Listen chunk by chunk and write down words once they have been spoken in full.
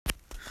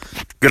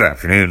Good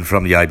afternoon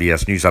from the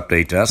IBS News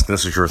Update Desk.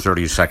 This is your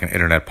 30-second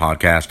Internet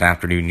Podcast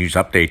Afternoon News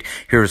Update.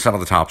 Here are some of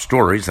the top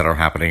stories that are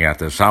happening at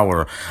this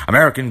hour.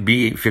 American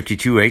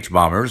B-52H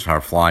bombers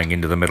are flying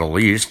into the Middle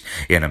East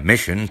in a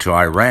mission to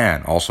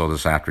Iran. Also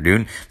this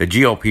afternoon, the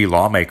GOP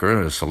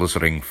lawmaker is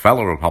soliciting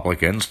fellow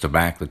Republicans to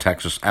back the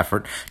Texas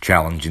effort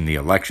challenging the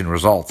election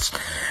results.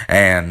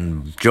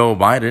 And Joe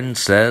Biden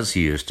says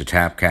he is to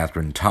tap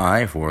Katherine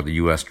Tai for the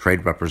U.S.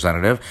 Trade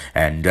Representative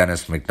and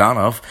Dennis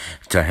McDonough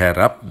to head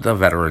up the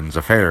Veterans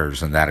Affairs.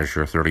 And that is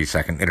your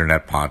 30-second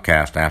Internet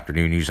Podcast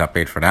Afternoon News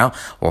Update for now.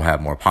 We'll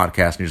have more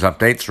podcast news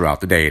updates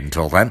throughout the day.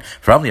 Until then,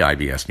 from the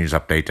IBS News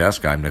Update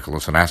Desk, I'm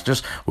Nicholas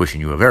Anastas,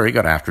 wishing you a very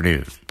good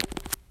afternoon.